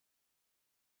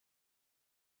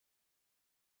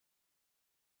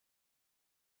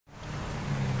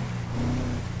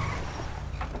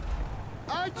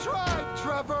I tried,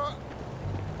 Trevor!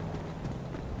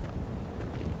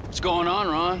 What's going on,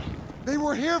 Ron? They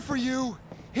were here for you.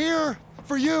 Here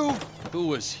for you. Who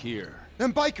was here?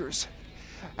 Them bikers.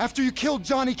 After you killed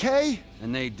Johnny K.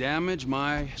 And they damage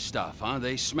my stuff, huh?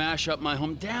 They smash up my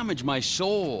home, damage my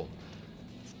soul.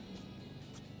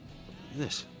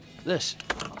 This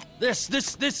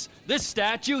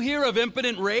statue here of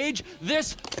impotent rage,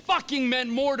 this fucking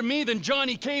meant more to me than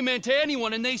Johnny K meant to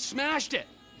anyone, and they smashed it.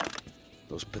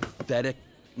 Those pathetic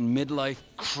midlife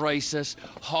crisis,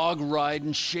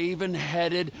 hog-riding,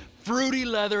 shaven-headed, fruity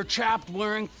leather,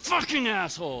 chapped-wearing fucking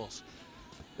assholes.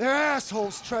 They're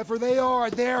assholes, Trevor. They are.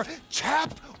 They're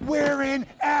chap-wearing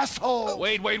assholes.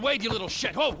 Wait, you little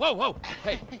shit. Whoa.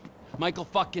 Hey, Michael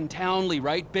fucking Townley,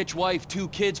 right? Bitch wife, 2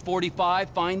 kids, 45.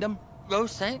 Find him?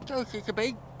 Los Santos is a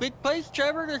big place,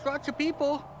 Trevor. There's lots of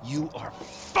people. You are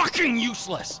fucking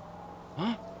useless.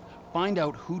 Huh? Find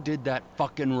out who did that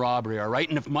fucking robbery, all right?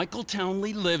 And if Michael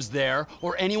Townley lives there,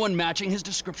 or anyone matching his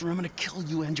description, I'm gonna kill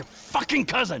you and your fucking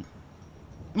cousin.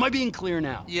 Am I being clear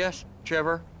now? Yes,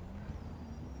 Trevor.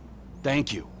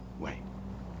 Thank you, Wayne.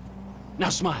 Now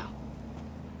smile.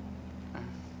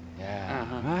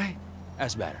 Yeah, right?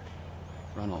 That's better.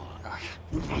 Run along.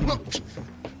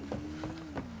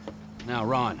 Now,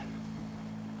 Ron,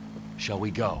 shall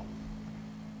we go?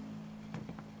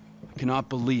 I cannot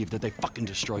believe that they fucking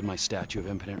destroyed my statue of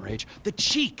impotent rage. The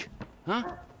cheek, huh?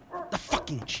 The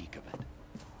fucking cheek of it.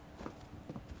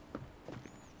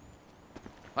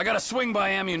 I gotta swing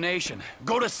by Ammu-Nation.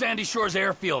 Go to Sandy Shores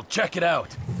Airfield, check it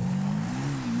out.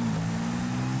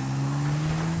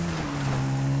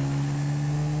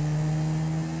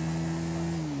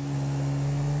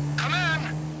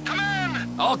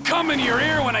 I'll come in your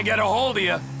ear when I get a hold of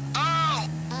you. Oh,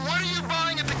 what are you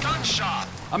buying at the gun shop?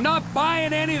 I'm not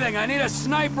buying anything. I need a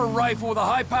sniper rifle with a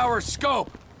high-power scope.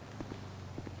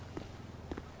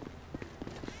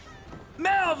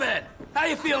 Melvin! How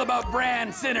you feel about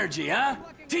brand synergy, huh?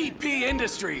 TP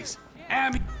Industries.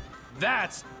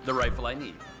 That's the rifle I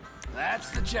need. That's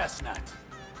the chestnut.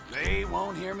 They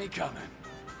won't hear me coming.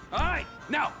 All right,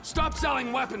 now, stop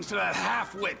selling weapons to that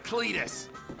half-wit Cletus.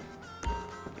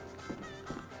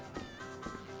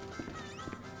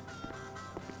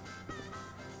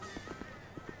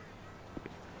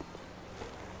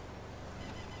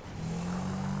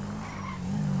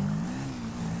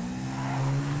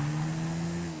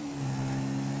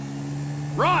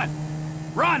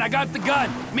 Ron, I got the gun.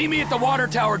 Meet me at the water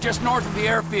tower just north of the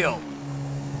airfield.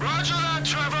 Roger that,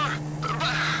 Trevor.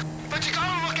 But you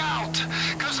gotta look out,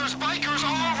 because there's bikers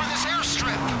all over this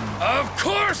airstrip. Of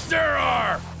course there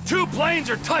are! 2 planes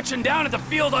are touching down at the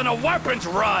field on a weapons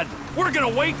run. We're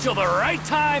gonna wait till the right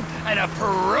time and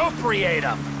appropriate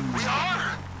them. We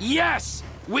are? Yes,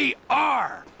 we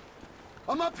are!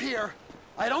 I'm up here.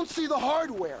 I don't see the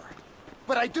hardware,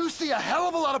 but I do see a hell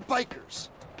of a lot of bikers.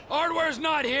 Hardware's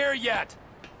not here yet.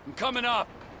 I'm coming up.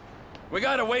 We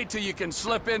gotta wait till you can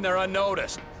slip in there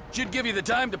unnoticed. Should give you the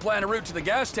time to plan a route to the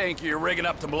gas tank you're rigging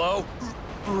up to blow.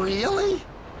 Really?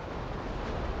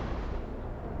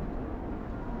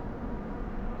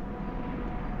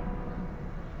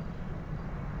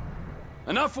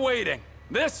 Enough waiting.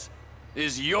 This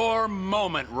is your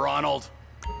moment, Ronald.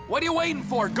 What are you waiting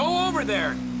for? Go over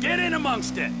there. Get in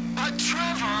amongst it.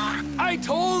 Trevor! I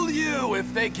told you,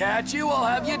 if they catch you, I'll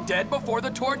have you dead before the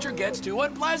torture gets too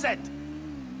unpleasant.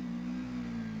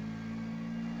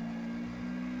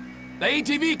 The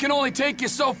ATV can only take you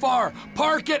so far.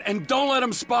 Park it and don't let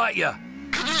them spot you.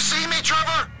 Can you see me,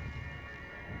 Trevor?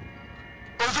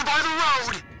 Over by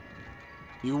the road.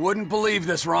 You wouldn't believe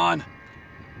this, Ron.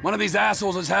 One of these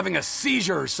assholes is having a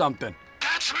seizure or something.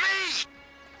 That's me!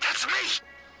 That's me!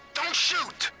 Don't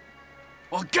shoot!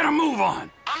 Well, get a move on.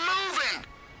 I'm moving!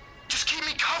 Just keep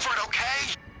me covered,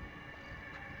 okay?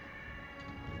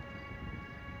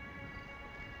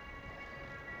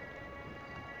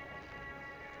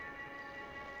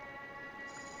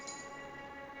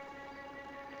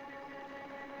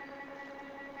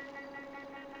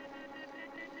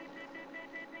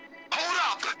 Hold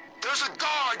up! There's a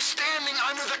guard standing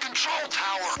under the control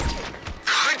tower.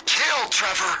 Good kill,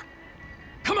 Trevor.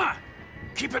 Come on!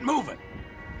 Keep it moving.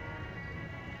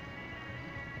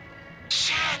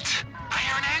 Shit! I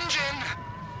hear an engine!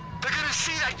 They're gonna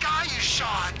see that guy you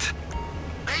shot!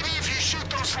 Maybe if you shoot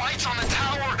those lights on the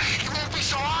tower, it won't be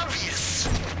so obvious!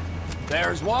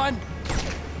 There's one,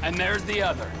 and there's the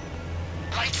other.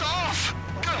 Lights off!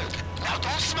 Good. Now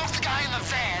don't smoke the guy in the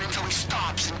van until he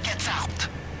stops and gets out.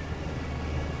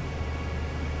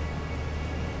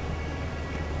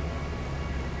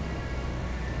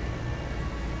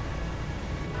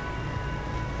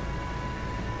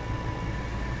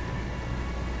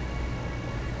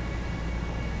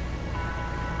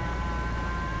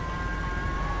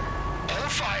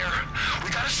 fire. We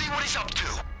gotta see what he's up to.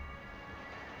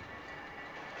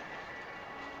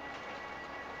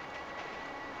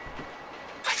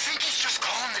 I think he's just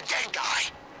calling the dead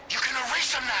guy. You can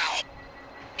erase him now.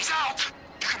 He's out.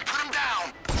 You can put him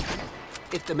down.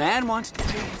 If the man wants to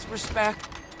pay his respect...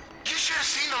 You should have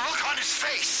seen the look on his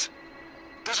face.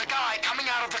 There's a guy coming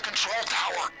out of the control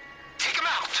tower. Take him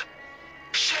out.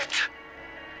 Shit.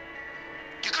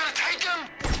 You gonna take him?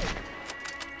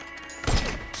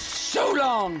 So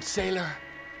long, sailor.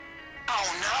 Oh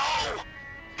no!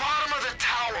 Bottom of the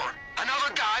tower.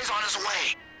 Another guy's on his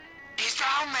way. He's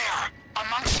down there,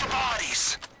 amongst the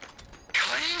bodies.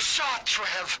 Clean shot,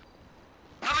 Trev.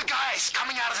 Another guy's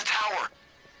coming out of the tower.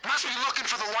 Must be looking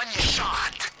for the one you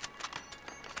shot.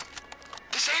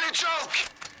 This ain't a joke.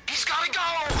 He's gotta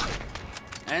go.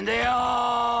 And they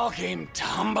all came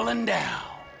tumbling down.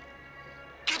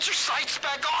 Get your sights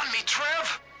back on me,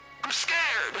 Trev. I'm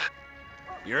scared.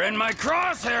 You're in my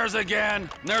crosshairs again.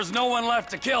 There's no one left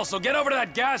to kill, so get over to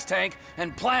that gas tank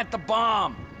and plant the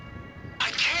bomb. I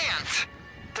can't.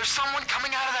 There's someone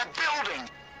coming out of that building.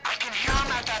 I can hear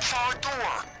him at that far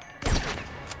door.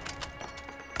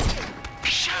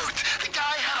 Shoot! The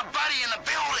guy had a buddy in the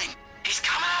building. He's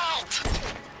come out.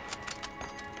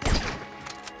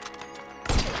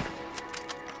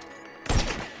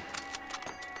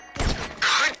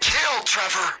 Good kill,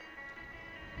 Trevor.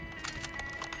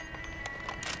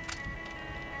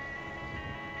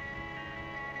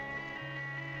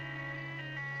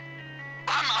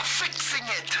 I'm fixing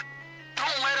it.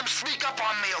 Don't let him sneak up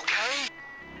on me, okay?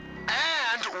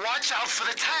 And watch out for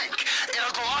the tank.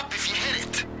 It'll go up if you hit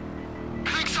it. I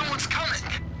think someone's coming.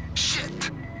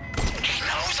 Shit. He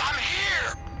knows I'm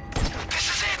here. This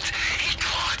is it. He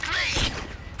clocked me.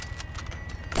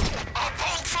 A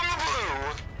bolt from the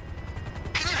blue.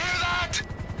 Can you hear that?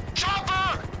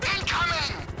 Chopper,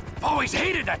 incoming. Always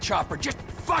hated that chopper. Just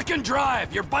fucking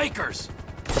drive. You're bikers.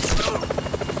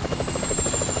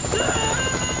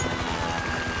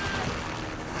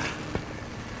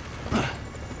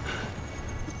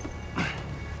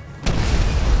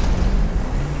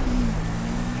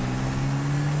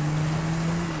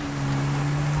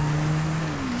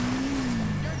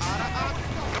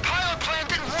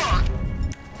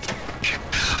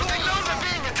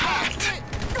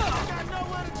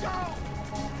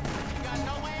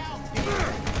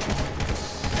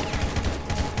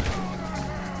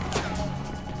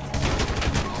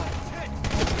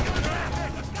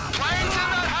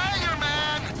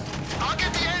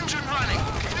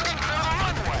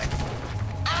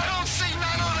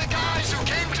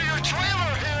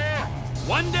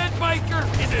 One dead biker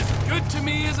is as good to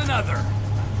me as another.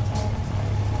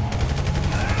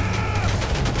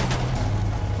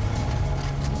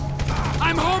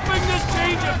 I'm hoping this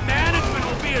change of management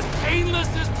will be as painless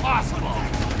as possible.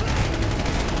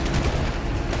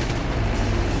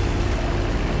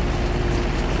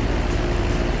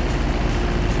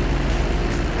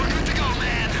 We're good to go,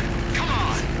 man. Come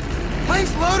on.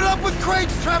 Plane's loaded up with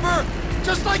crates, Trevor!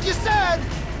 Just like you said!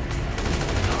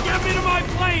 Get me to my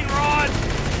plane, Ron!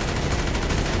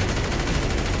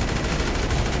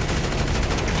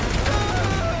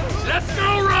 Let's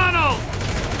go, Ronald!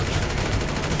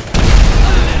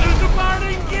 There's a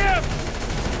parting gift!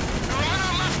 You're on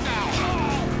our left now.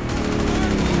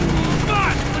 Come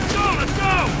on, let's go, let's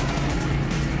go!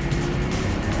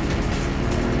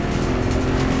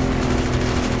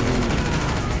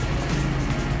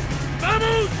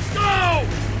 Vamos, go!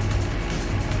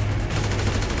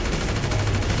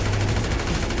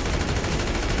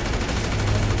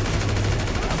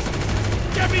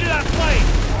 Get me to that plane!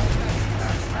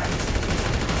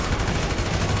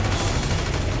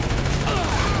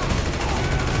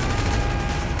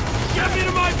 Get me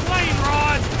to my plane,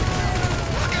 Ron!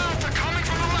 Look out, they're coming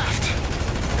from the left.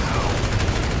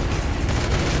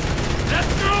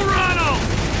 Let's go, Ronald!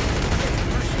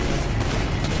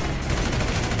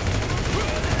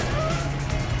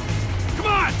 Come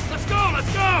on, let's go,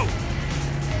 let's go!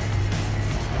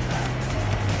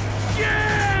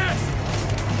 Yes!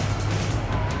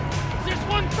 This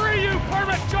one for you,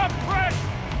 perfect jump, Craig!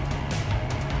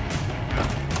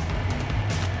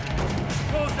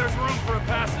 Suppose there's room for a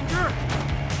passenger?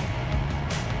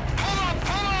 Pull up!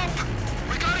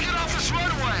 We gotta get off this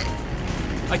runway.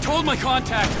 I told my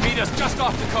contact to meet us just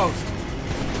off the coast.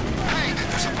 Hey,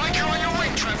 there's a biker on your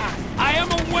wing, Trevor. I am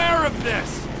aware of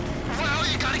this! Well,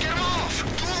 you gotta get him off.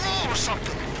 Do a roll or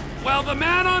something. While the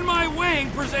man on my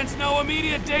wing presents no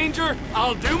immediate danger,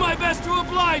 I'll do my best to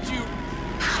oblige you.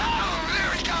 Oh,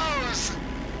 there he goes.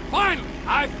 Finally,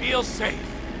 I feel safe.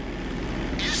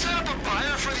 You set up a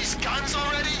buyer for these guns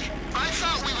already? I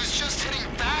thought we was just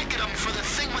hitting back at him for the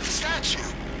thing with the statue.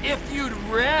 If you'd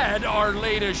read our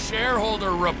latest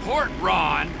shareholder report,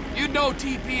 Ron, you'd know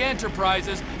TP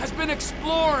Enterprises has been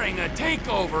exploring a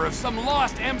takeover of some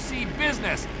lost MC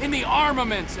business in the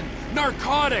armaments and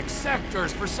narcotics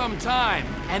sectors for some time.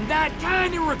 And that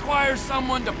kinda requires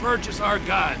someone to purchase our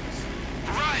guns.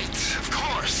 Right, of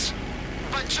course.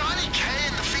 But Johnny K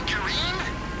and the figurine?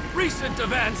 Recent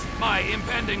events, my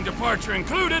impending departure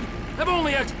included, have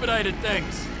only expedited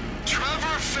things.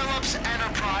 Trevor Phillips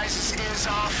Enterprises is a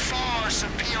far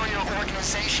superior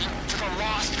organization to the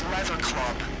Lost Leather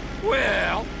Club.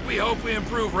 Well, we hope we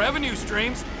improve revenue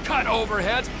streams, cut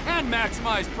overheads, and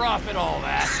maximize profit, all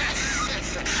that.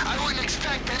 I wouldn't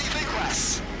expect anything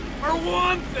less. For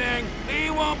one thing, he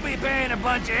won't be paying a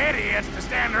bunch of idiots to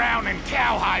stand around in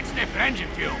cowhide sniffing engine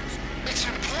fumes. It's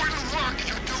important work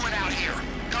you're doing out here.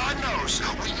 God knows,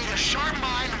 we need a sharp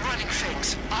mind running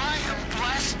things. I am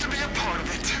blessed to be a part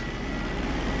of it.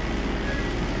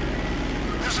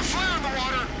 There's a flare in the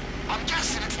water. I'm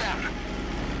guessing it's them.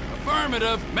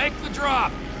 Affirmative. Make the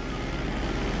drop.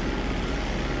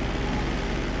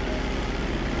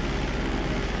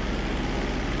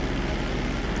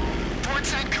 Fort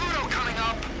Zancudo coming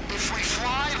up. If we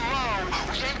fly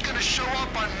low, we ain't gonna show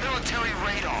up on military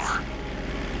radar.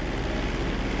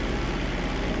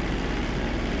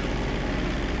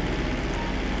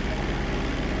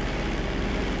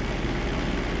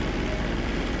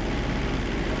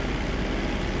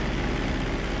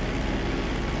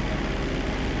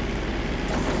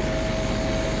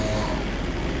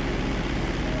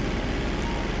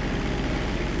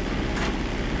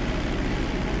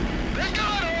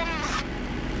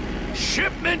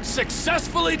 Shipment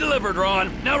successfully delivered,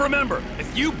 Ron. Now remember,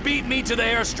 if you beat me to the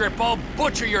airstrip, I'll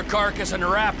butcher your carcass and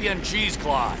wrap you in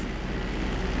cheesecloth.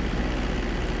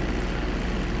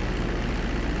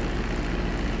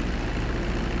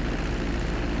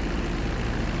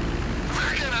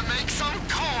 We're gonna make some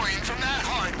coin from that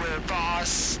hardware,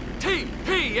 boss.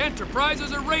 TP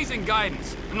Enterprises are raising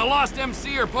guidance, and the Lost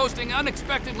MC are posting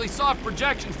unexpectedly soft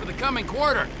projections for the coming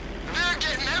quarter. They're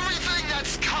getting everything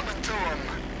that's coming to them.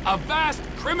 A vast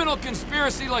criminal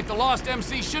conspiracy like the Lost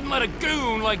MC shouldn't let a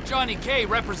goon like Johnny K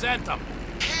represent them.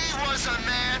 He was a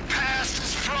man past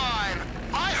his prime.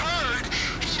 I heard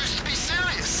he used to be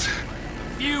serious.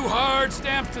 Few hard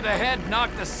stamps to the head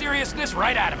knocked the seriousness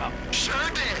right out of him. Sure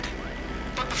did.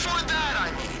 But before that, I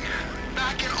mean,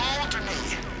 back in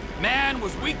Alderney. Man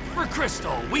was weak for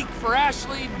Crystal, weak for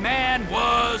Ashley, man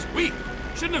was weak.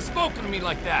 Shouldn't have spoken to me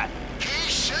like that.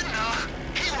 He shouldn't have.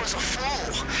 He was a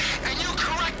fool, and you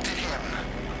corrected him.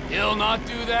 He'll not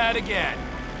do that again.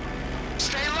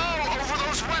 Stay low over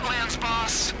those wetlands,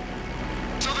 boss.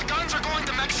 So the guns are going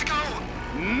to Mexico?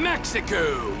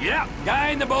 Mexico! Yeah, guy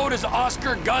in the boat is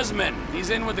Oscar Guzman. He's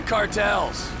in with the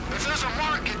cartels. If there's a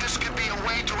market, this could be a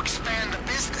way to expand the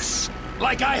business.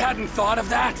 Like I hadn't thought of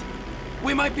that.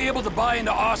 We might be able to buy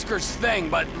into Oscar's thing,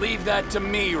 but leave that to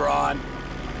me, Ron.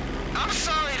 I'm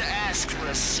sorry to ask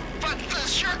this, but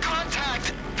does your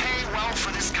contact pay well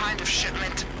for this kind of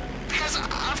shipment? Because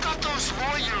I've got those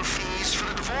lawyer fees for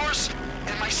the divorce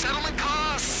and my settlement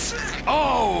costs.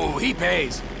 Oh, he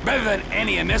pays. Better than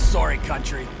any in this sorry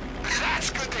country. That's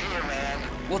good to hear, man.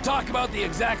 We'll talk about the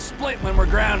exact split when we're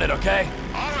grounded, okay?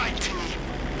 All right, T.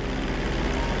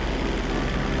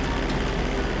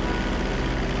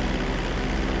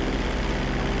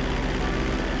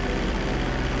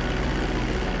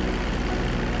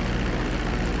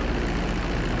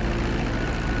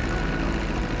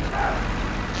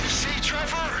 You see,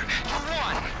 Trevor? You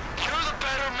won. You're the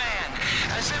better man.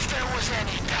 As if there was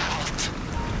any doubt.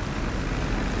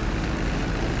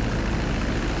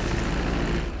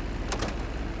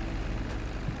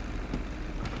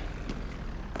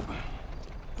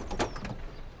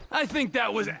 I think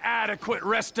that was adequate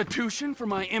restitution for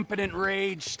my impotent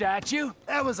rage statue.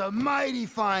 That was a mighty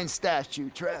fine statue,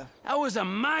 Trev. That was a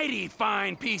mighty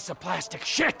fine piece of plastic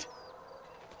shit.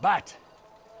 But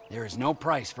there is no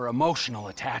price for emotional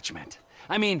attachment.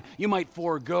 I mean, you might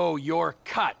forego your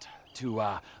cut to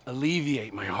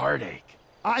alleviate my heartache.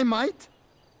 I might?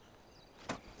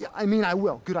 Yeah, I mean, I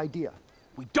will. Good idea.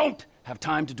 We don't have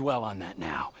time to dwell on that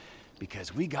now,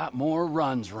 because we got more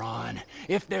runs, Ron.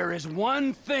 If there is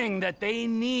one thing that they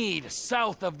need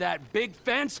south of that big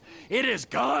fence, it is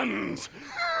guns.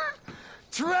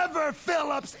 Trevor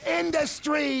Phillips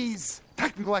Industries!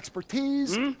 Technical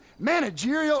expertise,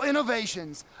 managerial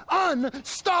innovations,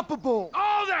 unstoppable!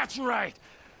 Oh, that's right.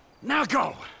 Now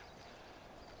go.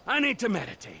 I need to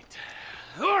meditate.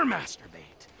 Or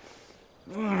masturbate.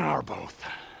 Or both.